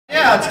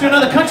Yeah, let's do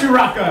another country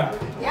rocker.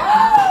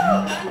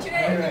 Yeah, country.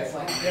 Yeah, let's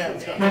go.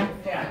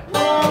 Yeah.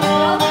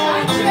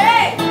 Country.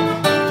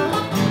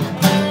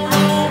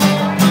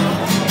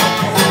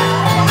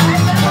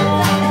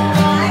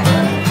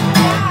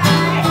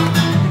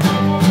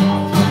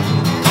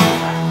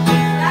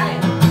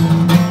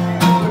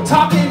 We're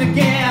talking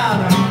again.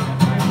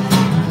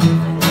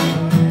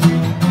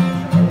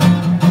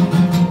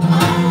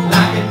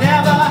 Like it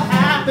never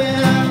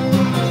happened.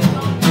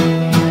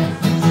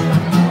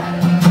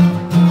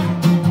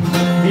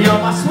 You're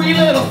my sweet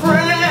little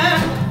friend.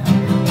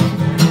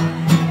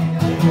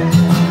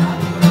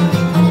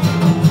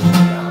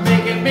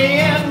 Making me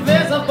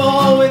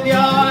invisible with your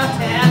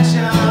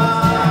attention.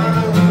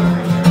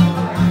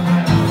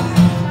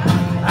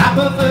 I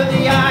prefer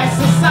the ice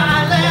of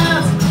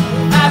silence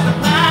as I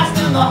passed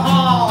in the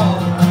hall.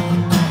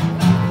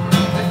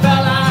 It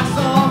felt like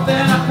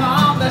something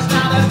accomplished.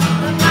 Now there's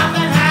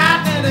nothing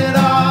happening at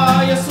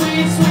all. Your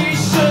sweet, sweet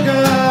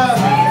sugar.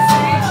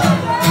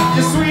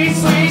 Your sweet,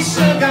 sweet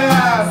sugar.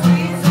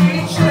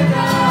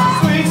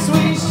 Sweet,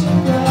 sweet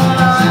sugar.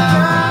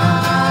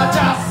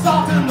 Just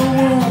salt in the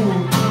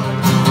wound.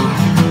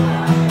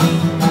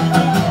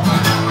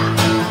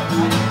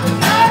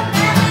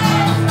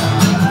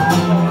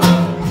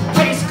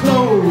 Case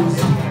closed.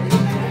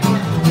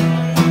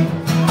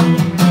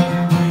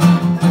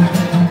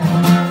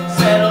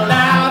 Settled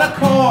out of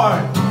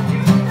court.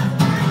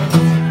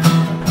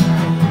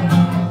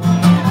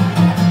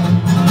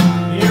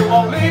 You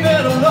won't leave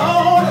it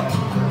alone.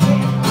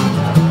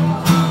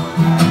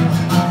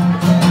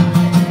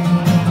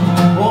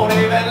 Won't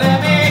even let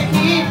me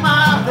keep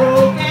my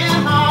broken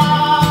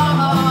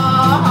heart.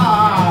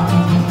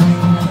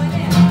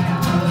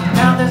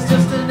 Now there's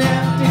just an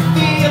empty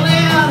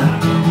feeling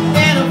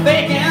in a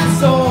vacant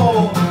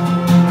soul.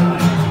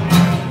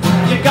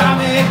 You got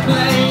me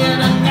playing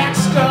an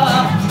extra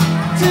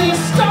to your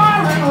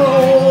starring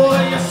role.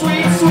 Your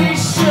sweet, sweet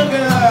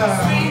sugar.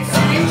 Sweet,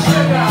 sweet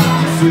sugar.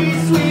 Your sweet,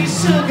 sweet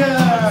sugar.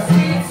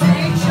 Sweet,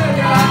 sweet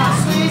sugar.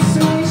 Sweet,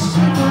 sweet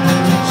sugar.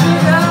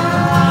 Sugar.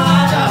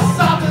 Just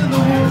salt in the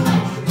wound.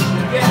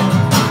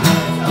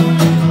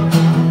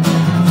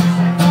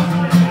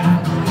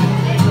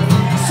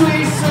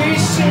 Sweet, sweet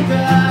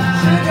sugar.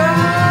 Sugar.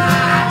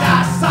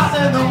 Just salt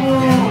in the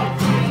wound.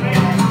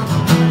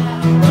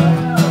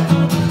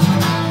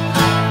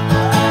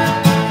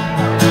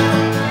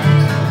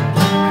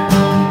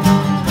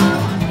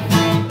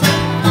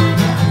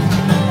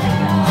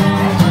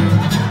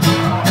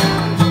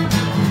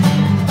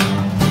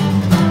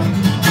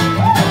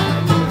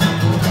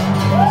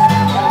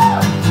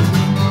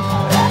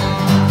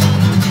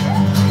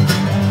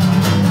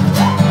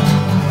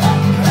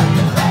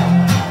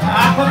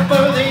 I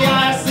prefer the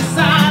icy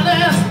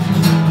silence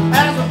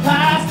as we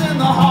passed in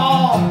the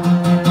hall.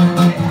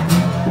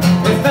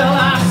 It felt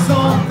like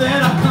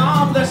something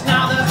accomplished.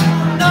 Now there's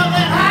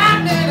nothing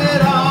happening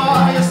at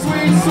all. Your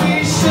sweet,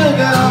 sweet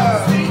sugar.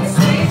 Sweet,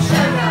 sweet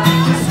sugar.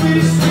 Your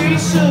sweet, sweet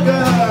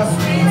sugar.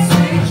 Sweet,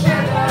 sweet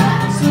sugar.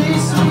 Sweet,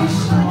 sweet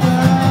sugar.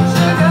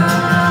 Sugar.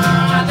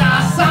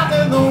 Just salt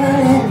in the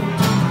wound.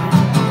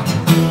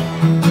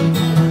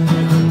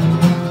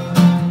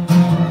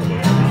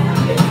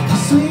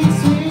 Sweet,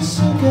 sweet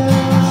sugar.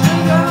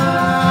 Sugar.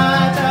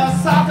 Just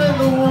salt in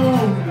the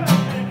wound.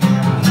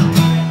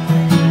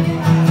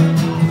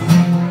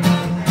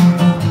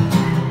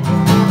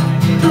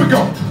 Here we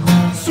go.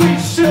 Sweet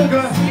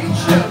sugar. Sweet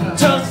sugar.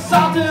 Just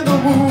salt in the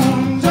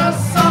wound. Just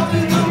salt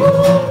in the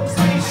wound.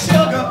 Sweet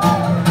sugar.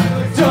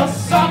 Just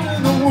salt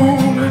in the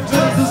wound.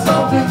 Just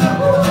salt in the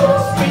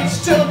wound. Sweet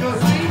sugar.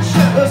 Sweet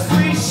sugar.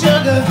 Sweet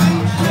sugar.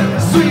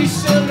 Sweet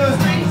sugar.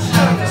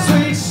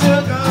 Sweet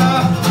sugar.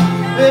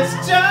 It's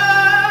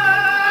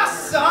just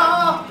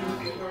salt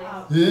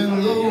in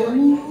the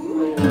wound.